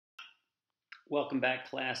Welcome back,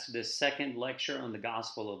 class, to this second lecture on the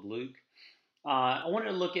Gospel of Luke. I want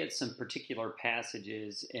to look at some particular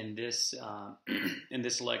passages in this in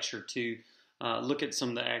this lecture to look at some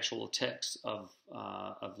of the actual texts of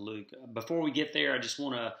Luke. Before we get there, I just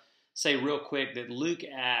want to say real quick that Luke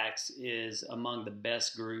Acts is among the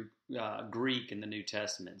best Greek in the New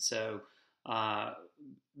Testament. So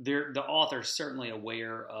the author is certainly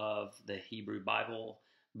aware of the Hebrew Bible.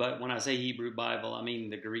 But when I say Hebrew Bible, I mean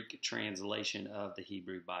the Greek translation of the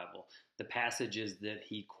Hebrew Bible. The passages that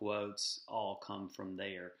he quotes all come from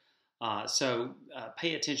there. So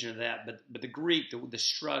pay attention to that. But the Greek, the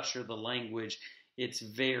structure, the language, it's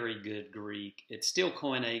very good Greek. It's still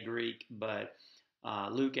Koine Greek, but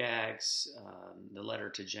Luke Acts, the letter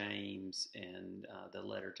to James, and the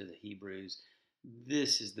letter to the Hebrews,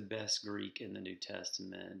 this is the best Greek in the New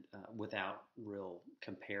Testament without real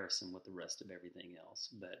comparison with the rest of everything else.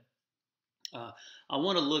 But I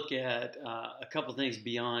want to look at a couple things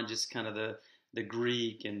beyond just kind of the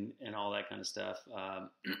Greek and all that kind of stuff.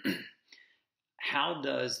 How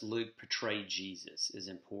does Luke portray Jesus is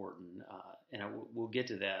important, and we'll get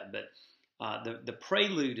to that. But the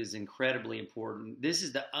prelude is incredibly important. This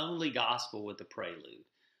is the only gospel with the prelude.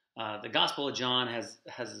 The Gospel of John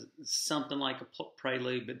has something like a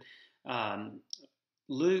prelude, but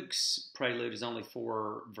Luke's prelude is only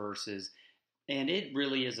 4 verses, and it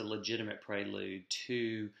really is a legitimate prelude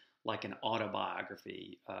to like an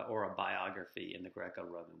autobiography or a biography in the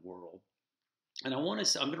Greco-Roman world. And I'm going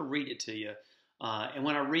to read it to you, and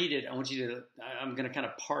when I read it, I'm going to kind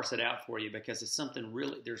of parse it out for you because it's something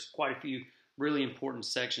really. There's quite a few really important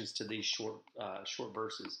sections to these short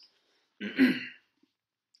verses.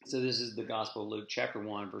 So this is the Gospel of Luke, chapter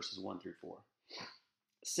 1, verses 1 through 4.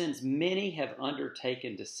 Since many have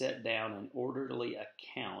undertaken to set down an orderly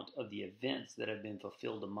account of the events that have been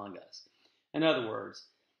fulfilled among us. In other words,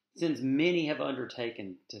 since many have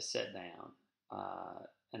undertaken to set down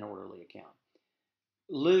an orderly account.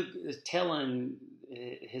 Luke is telling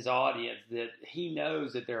his audience that he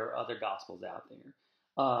knows that there are other Gospels out there.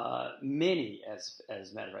 Many, as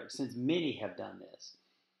a matter of fact, since many have done this.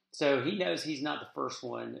 So he knows he's not the first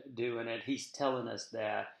one doing it. He's telling us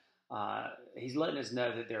that, he's letting us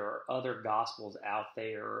know that there are other gospels out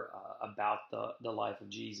there about the life of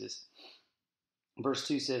Jesus. Verse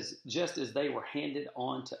 2 says, just as they were handed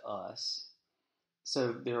on to us,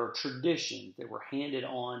 so there are traditions that were handed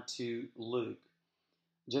on to Luke,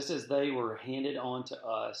 just as they were handed on to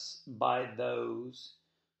us by those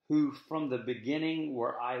who from the beginning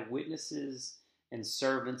were eyewitnesses and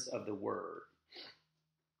servants of the word.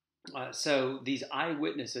 So these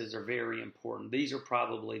eyewitnesses are very important. These are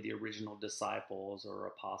probably the original disciples or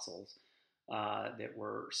apostles that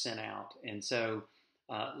were sent out. And so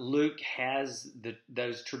Luke has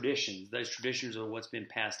those traditions. Those traditions are what's been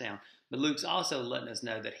passed down. But Luke's also letting us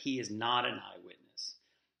know that he is not an eyewitness,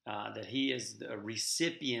 that he is a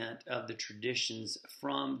recipient of the traditions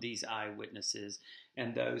from these eyewitnesses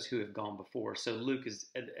and those who have gone before. So Luke is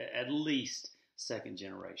at least second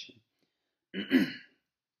generation.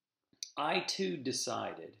 I too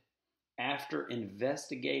decided, after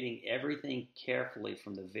investigating everything carefully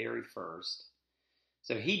from the very first,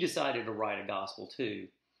 so he decided to write a gospel too,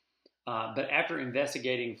 but after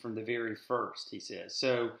investigating from the very first, he says.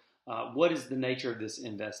 So what is the nature of this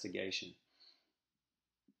investigation?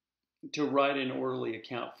 To write an orderly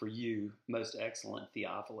account for you, most excellent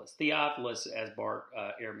Theophilus. Theophilus, as Bart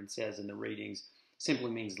Ehrman says in the readings,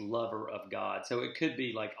 simply means lover of God. So it could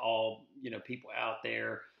be like all people out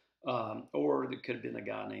there. Or there could have been a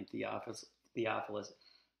guy named Theophilus.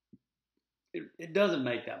 It doesn't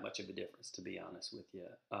make that much of a difference, to be honest with you.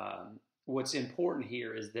 What's important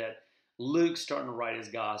here is that Luke's starting to write his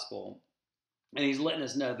gospel, and he's letting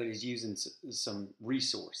us know that he's using some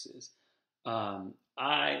resources.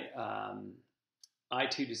 I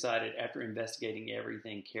too decided, after investigating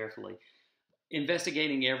everything carefully.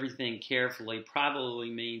 Investigating everything carefully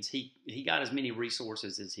probably means he got as many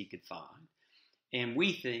resources as he could find. And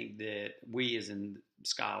we think that, we as in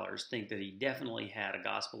scholars, think that he definitely had a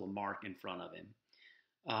Gospel of Mark in front of him.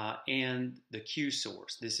 And the Q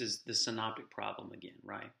source. This is the synoptic problem again,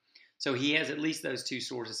 right? So he has at least those 2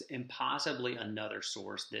 sources and possibly another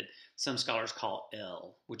source that some scholars call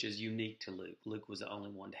L, which is unique to Luke. Luke was the only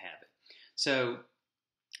one to have it. So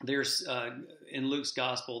there's, in Luke's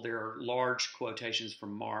Gospel, there are large quotations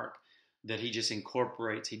from Mark that he just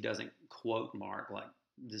incorporates. He doesn't quote Mark like,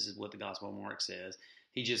 this is what the Gospel of Mark says.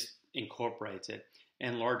 He just incorporates it,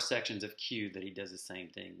 and large sections of Q that he does the same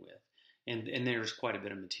thing with. And there's quite a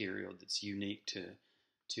bit of material that's unique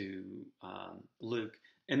to Luke.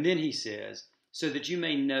 And then he says, so that you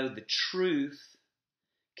may know the truth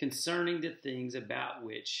concerning the things about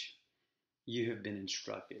which you have been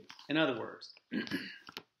instructed. In other words,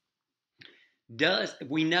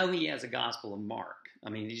 we know he has a Gospel of Mark. I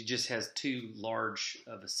mean, he just has two large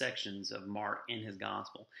of the sections of Mark in his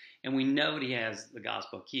Gospel. And we know that he has the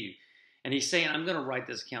Gospel of Q. And he's saying, I'm going to write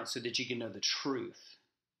this account so that you can know the truth.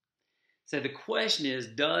 So the question is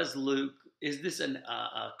is this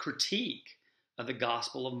a critique of the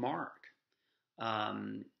Gospel of Mark?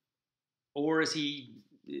 Or is he,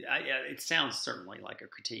 it sounds certainly like a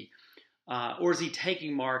critique. Or is he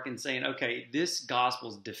taking Mark and saying, okay, this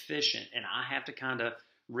gospel's deficient and I have to kind of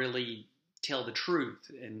really tell the truth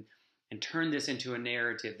and turn this into a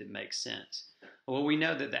narrative that makes sense? Well, we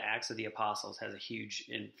know that the Acts of the Apostles has a huge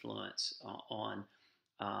influence on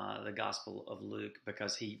the Gospel of Luke,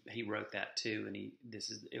 because he wrote that too, and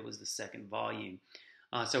it was the second volume.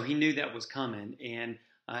 So he knew that was coming, and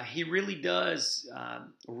he really does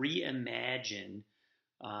reimagine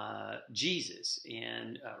Jesus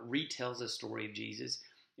and retells the story of Jesus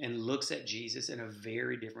and looks at Jesus in a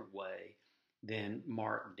very different way than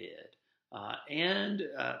Mark did. And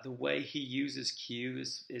the way he uses Q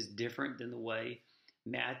is different than the way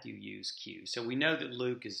Matthew used Q. So we know that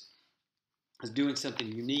Luke is doing something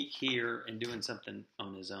unique here and doing something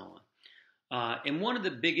on his own. And one of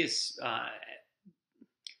the biggest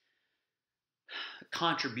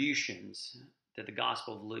contributions that the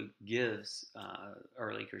Gospel of Luke gives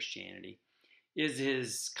early Christianity is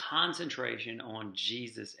his concentration on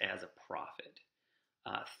Jesus as a prophet.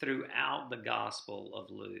 Throughout the Gospel of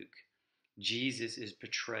Luke, Jesus is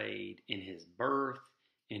portrayed in his birth,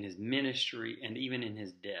 in his ministry, and even in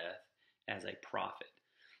his death as a prophet.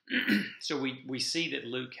 So we see that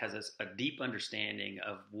Luke has a deep understanding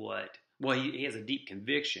of he has a deep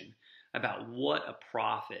conviction about what a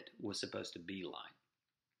prophet was supposed to be like.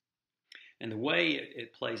 And the way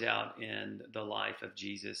it plays out in the life of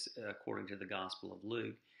Jesus, according to the Gospel of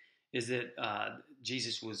Luke, is that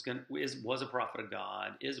Jesus was a prophet of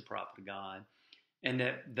God, is a prophet of God, and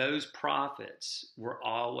that those prophets were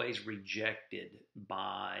always rejected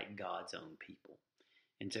by God's own people.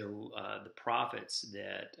 And so the prophets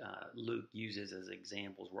that Luke uses as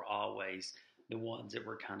examples were always the ones that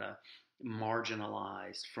were kind of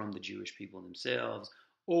marginalized from the Jewish people themselves,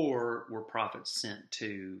 or were prophets sent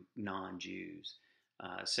to non-Jews.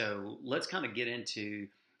 So let's kind of get into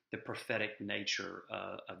the prophetic nature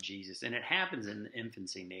of Jesus. And it happens in the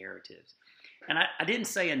infancy narratives. And I didn't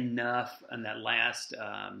say enough in that last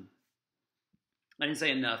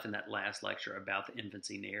lecture about the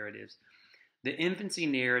infancy narratives. The infancy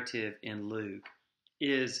narrative in Luke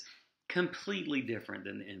is completely different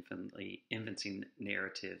than the infancy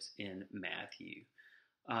narratives in Matthew.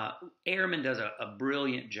 Ehrman does a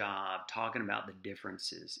brilliant job talking about the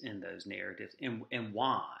differences in those narratives and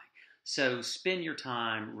why. So spend your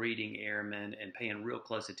time reading Ehrman and paying real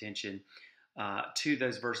close attention to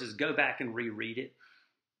those verses. Go back and reread it.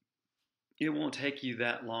 It won't take you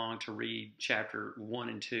that long to read chapter 1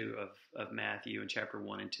 and 2 of Matthew and chapter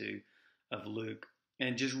 1 and 2 of Luke,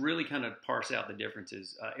 and just really kind of parse out the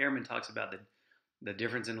differences. Ehrman talks about the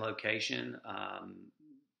difference in location,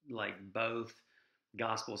 like both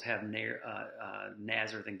Gospels have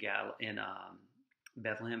Nazareth and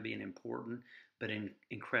Bethlehem being important, but in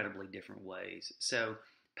incredibly different ways. So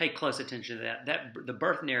pay close attention to that. The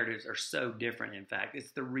birth narratives are so different. In fact,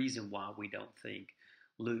 it's the reason why we don't think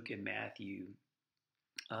Luke and Matthew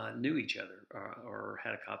knew each other or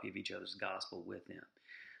had a copy of each other's gospel with them.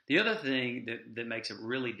 The other thing that makes it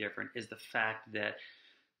really different is the fact that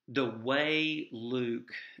the way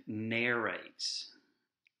Luke narrates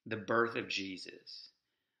the birth of Jesus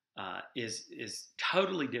is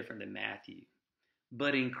totally different than Matthew,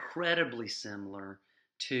 but incredibly similar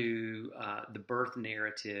to the birth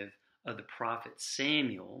narrative of the prophet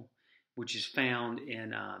Samuel, which is found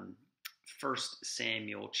in 1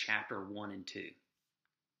 Samuel chapter 1 and 2.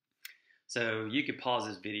 So you could pause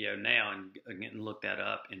this video now and look that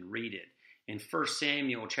up and read it. In 1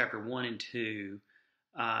 Samuel chapter 1 and 2,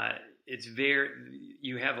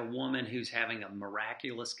 you have a woman who's having a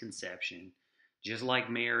miraculous conception, just like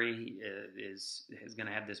Mary is going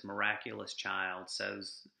to have this miraculous child.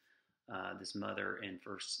 So's this mother in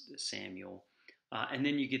 1 Samuel. And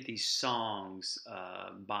then you get these songs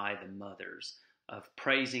by the mothers of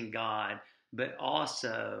praising God, but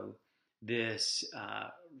also this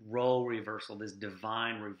role reversal, this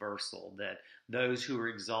divine reversal, that those who are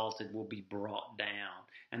exalted will be brought down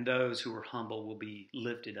and those who are humble will be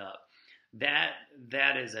lifted up.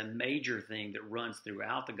 That is a major thing that runs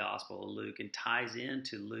throughout the Gospel of Luke and ties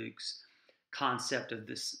into Luke's concept of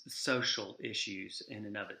this social issues in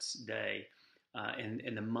and of its day,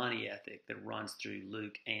 and the money ethic that runs through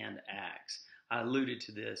Luke and Acts. I alluded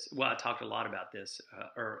to this. Well, I talked a lot about this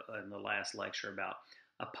in the last lecture about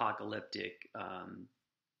apocalyptic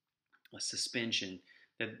suspension.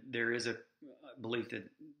 That there is a belief that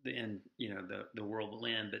the end, the world will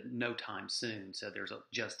end, but no time soon. So there's a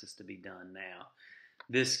justice to be done now.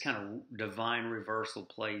 This kind of divine reversal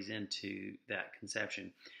plays into that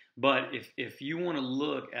conception. But if you want to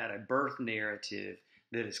look at a birth narrative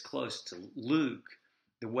that is close to Luke,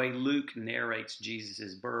 the way Luke narrates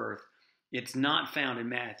Jesus' birth, it's not found in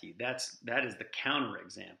Matthew. That is the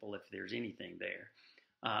counterexample, if there's anything there.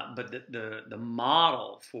 But the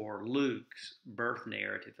model for Luke's birth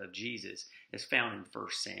narrative of Jesus is found in 1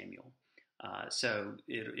 Samuel. So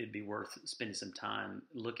it'd be worth spending some time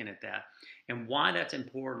looking at that. And why that's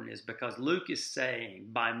important is because Luke is saying,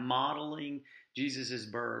 by modeling Jesus'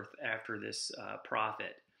 birth after this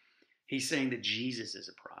prophet, he's saying that Jesus is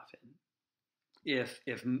a prophet.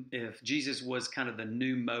 If Jesus was kind of the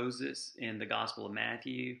new Moses in the Gospel of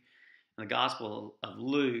Matthew, in the Gospel of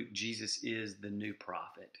Luke, Jesus is the new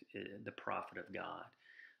prophet, the prophet of God.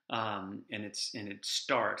 And it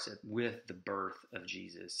starts with the birth of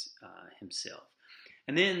Jesus himself.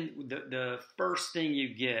 And then the first thing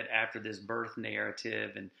you get after this birth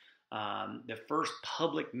narrative and the first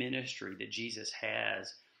public ministry that Jesus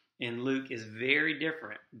has in Luke is very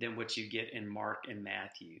different than what you get in Mark and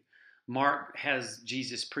Matthew. Mark has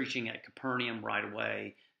Jesus preaching at Capernaum right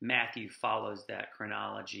away. Matthew follows that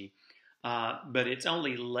chronology. But it's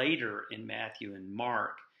only later in Matthew and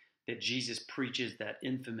Mark that Jesus preaches that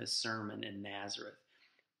infamous sermon in Nazareth.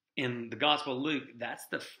 In the Gospel of Luke, that's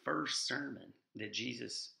the first sermon that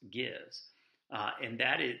Jesus gives. And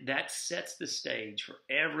that sets the stage for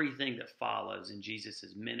everything that follows in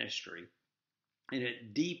Jesus' ministry. And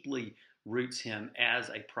it deeply roots him as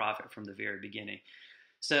a prophet from the very beginning.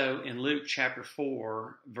 So in Luke chapter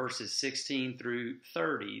 4, verses 16 through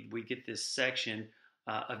 30, we get this section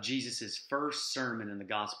of Jesus' first sermon in the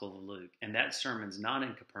Gospel of Luke. And that sermon's not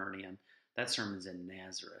in Capernaum. That sermon's in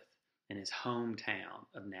Nazareth, in his hometown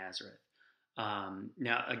of Nazareth.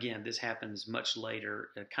 Now, again, this happens much later,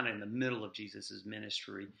 kind of in the middle of Jesus'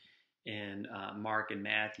 ministry in Mark and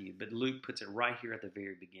Matthew. But Luke puts it right here at the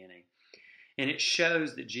very beginning. And it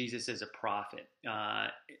shows that Jesus is a prophet.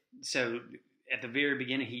 So at the very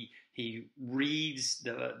beginning, he reads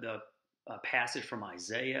the passage from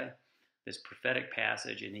Isaiah, this prophetic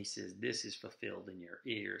passage, and he says, "This is fulfilled in your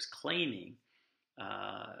ears," claiming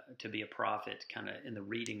to be a prophet kind of in the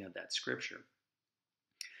reading of that scripture.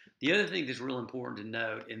 The other thing that's real important to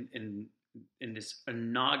note in this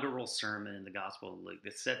inaugural sermon in the Gospel of Luke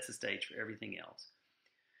that sets the stage for everything else,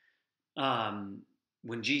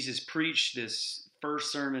 when Jesus preached this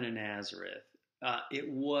first sermon in Nazareth, it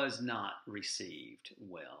was not received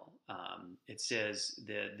well. It says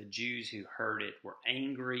that the Jews who heard it were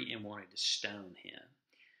angry and wanted to stone him.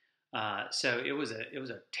 So it was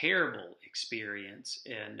a terrible experience.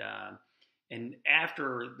 And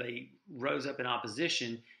after they rose up in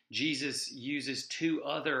opposition, Jesus uses two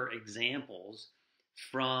other examples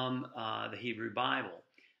from the Hebrew Bible,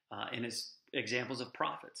 and it's examples of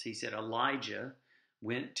prophets. He said Elijah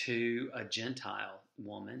went to a Gentile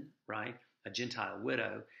woman, right? A Gentile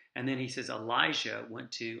widow. And then he says Elijah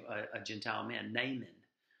went to a Gentile man, Naaman,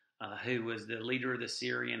 who was the leader of the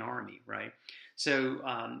Syrian army, right? So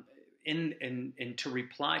and to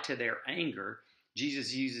reply to their anger,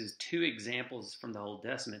 Jesus uses two examples from the Old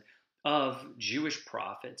Testament of Jewish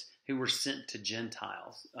prophets who were sent to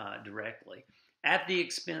Gentiles directly at the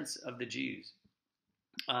expense of the Jews.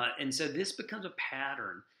 And so this becomes a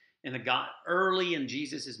pattern early in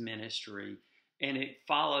Jesus' ministry, and it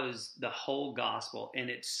follows the whole gospel, and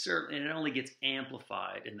it only gets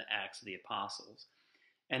amplified in the Acts of the Apostles.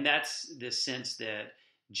 And that's the sense that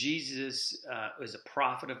Jesus is a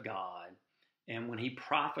prophet of God, and when he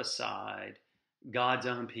prophesied, God's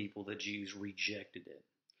own people, the Jews, rejected it.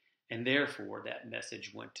 And therefore, that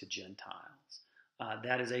message went to Gentiles.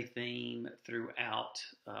 That is a theme throughout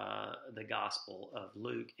the Gospel of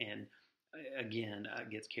Luke, and again,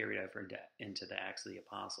 gets carried over into the Acts of the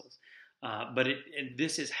Apostles. But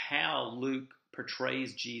this is how Luke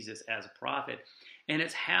portrays Jesus as a prophet, and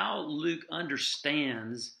it's how Luke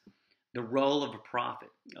understands the role of a prophet.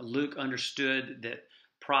 Luke understood that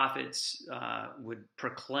prophets would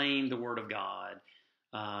proclaim the word of God,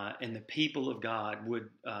 and the people of God would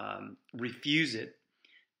refuse it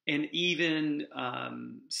and even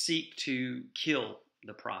seek to kill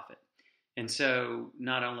the prophet. And so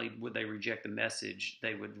not only would they reject the message,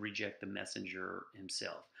 they would reject the messenger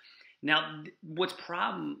himself. Now, what's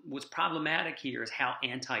problematic here is how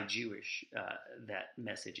anti-Jewish that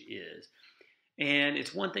message is. And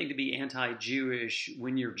it's one thing to be anti-Jewish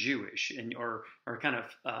when you're Jewish and or kind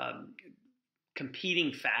of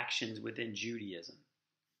competing factions within Judaism.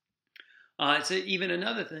 It's even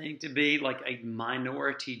another thing to be like a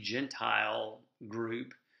minority Gentile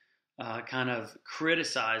group kind of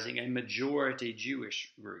criticizing a majority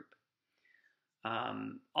Jewish group.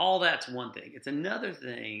 All that's one thing. It's another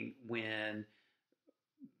thing when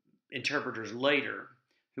interpreters later,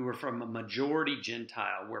 who were from a majority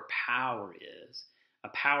Gentile, where power is, a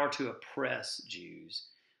power to oppress Jews,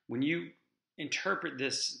 when you interpret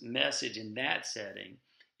this message in that setting,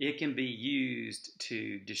 it can be used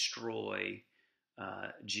to destroy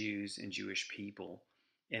Jews and Jewish people.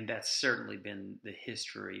 And that's certainly been the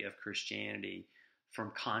history of Christianity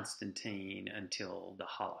from Constantine until the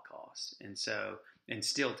Holocaust. And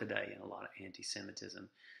still today in a lot of anti-Semitism.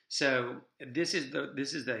 So this is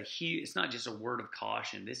the huge, it's not just a word of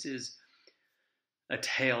caution. This is a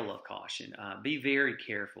tale of caution. Be very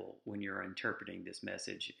careful when you're interpreting this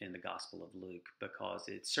message in the Gospel of Luke, because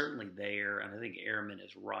it's certainly there, and I think Ehrman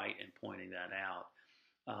is right in pointing that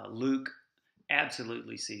out. Luke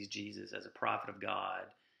absolutely sees Jesus as a prophet of God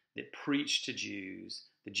that preached to Jews.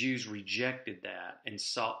 The Jews rejected that and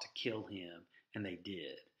sought to kill him, and they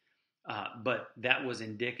did. But that was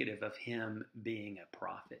indicative of him being a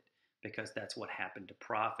prophet, because that's what happened to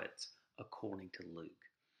prophets according to Luke.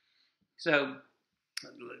 So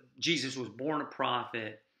Jesus was born a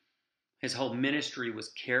prophet. His whole ministry was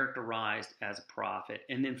characterized as a prophet.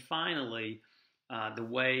 And then finally, the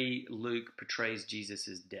way Luke portrays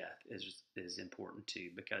Jesus' death is important too,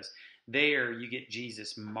 because there you get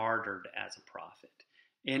Jesus martyred as a prophet.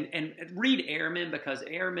 And read Ehrman, because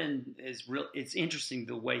Ehrman is real. It's interesting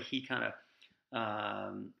the way he kind of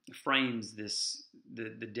frames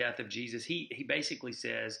the death of Jesus. He basically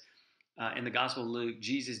says in the Gospel of Luke,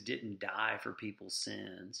 Jesus didn't die for people's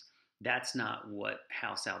sins. That's not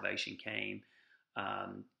how salvation came.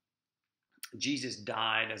 Jesus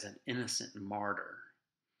died as an innocent martyr,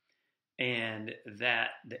 and that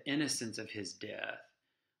the innocence of his death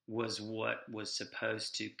was what was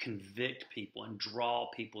supposed to convict people and draw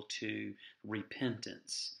people to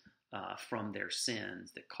repentance from their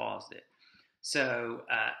sins that caused it. So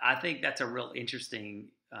I think that's a real interesting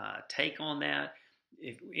take on that.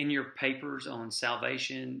 If in your papers on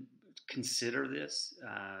salvation, consider this,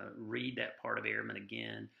 read that part of Ehrman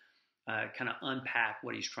again, kind of unpack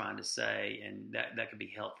what he's trying to say, and that could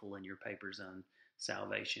be helpful in your papers on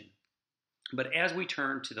salvation. But as we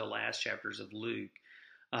turn to the last chapters of Luke,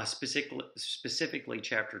 specifically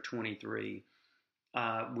chapter 23,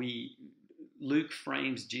 Luke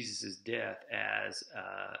frames Jesus' death as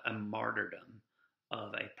a martyrdom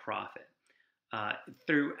of a prophet.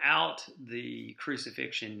 Throughout the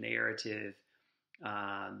crucifixion narrative,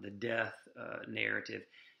 the death narrative,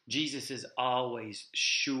 Jesus is always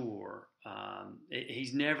sure.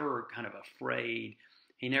 He's never kind of afraid.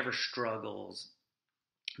 He never struggles.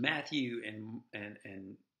 Matthew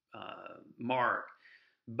and Mark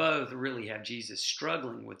both really have Jesus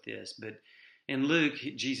struggling with this, but in Luke,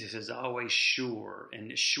 Jesus is always sure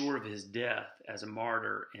of his death as a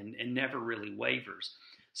martyr and never really wavers.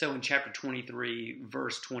 So in chapter 23,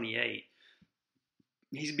 verse 28,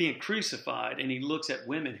 he's being crucified, and he looks at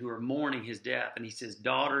women who are mourning his death, and he says,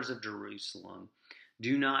 "Daughters of Jerusalem,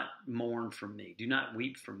 do not mourn for me. Do not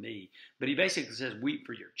weep for me." But he basically says, weep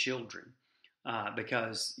for your children,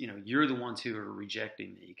 because you're the ones who are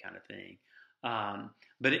rejecting me, kind of thing.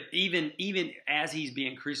 But even as he's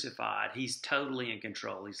being crucified, he's totally in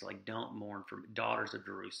control. He's like, "Don't mourn for me, daughters of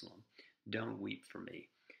Jerusalem. Don't weep for me."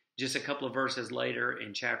 Just a couple of verses later,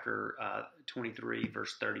 in chapter 23,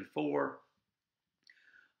 verse 34,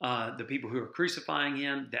 the people who are crucifying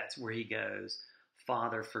him, that's where he goes,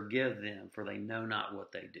 "Father, forgive them, for they know not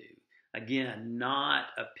what they do." Again, not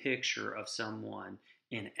a picture of someone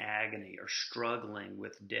in agony or struggling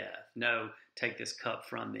with death. No, take this cup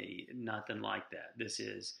from me. Nothing like that. This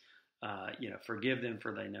is, forgive them,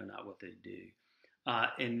 for they know not what they do.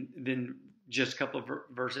 And then just a couple of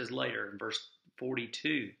verses later, in verse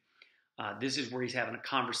 42, this is where he's having a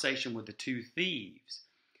conversation with the two thieves.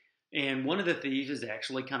 And one of the thieves is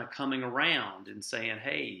actually kind of coming around and saying,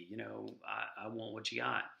 "Hey, I want what you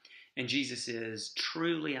got." And Jesus says,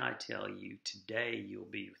 "Truly I tell you, today you'll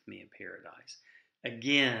be with me in paradise."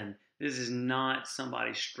 Again, this is not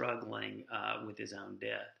somebody struggling with his own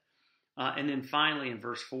death. And then finally, in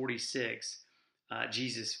verse 46,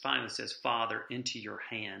 Jesus finally says, "Father, into your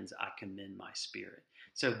hands I commend my spirit."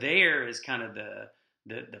 So there is kind of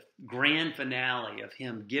the grand finale of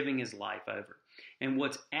him giving his life over. And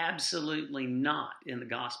what's absolutely not in the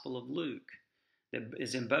Gospel of Luke, that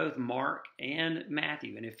is in both Mark and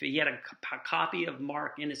Matthew. And if he had a copy of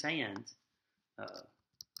Mark in his hands,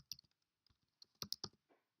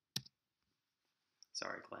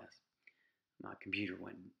 sorry, class, my computer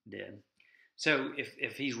went dead. So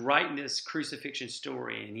if he's writing this crucifixion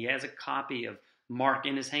story and he has a copy of Mark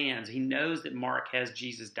in his hands, he knows that Mark has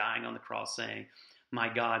Jesus dying on the cross saying, my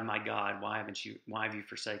God, why have you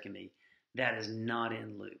forsaken me? That is not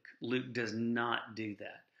in Luke. Luke does not do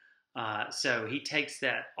that. So he takes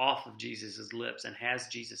that off of Jesus' lips and has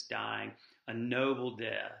Jesus dying a noble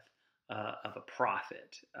death of a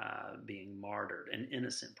prophet being martyred, an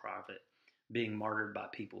innocent prophet being martyred by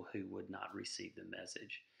people who would not receive the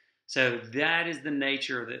message. So that is the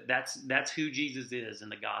nature of it. That's who Jesus is in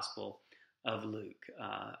the Gospel of Luke.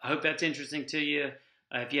 I hope that's interesting to you.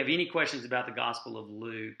 If you have any questions about the Gospel of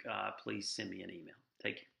Luke, please send me an email.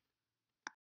 Take care.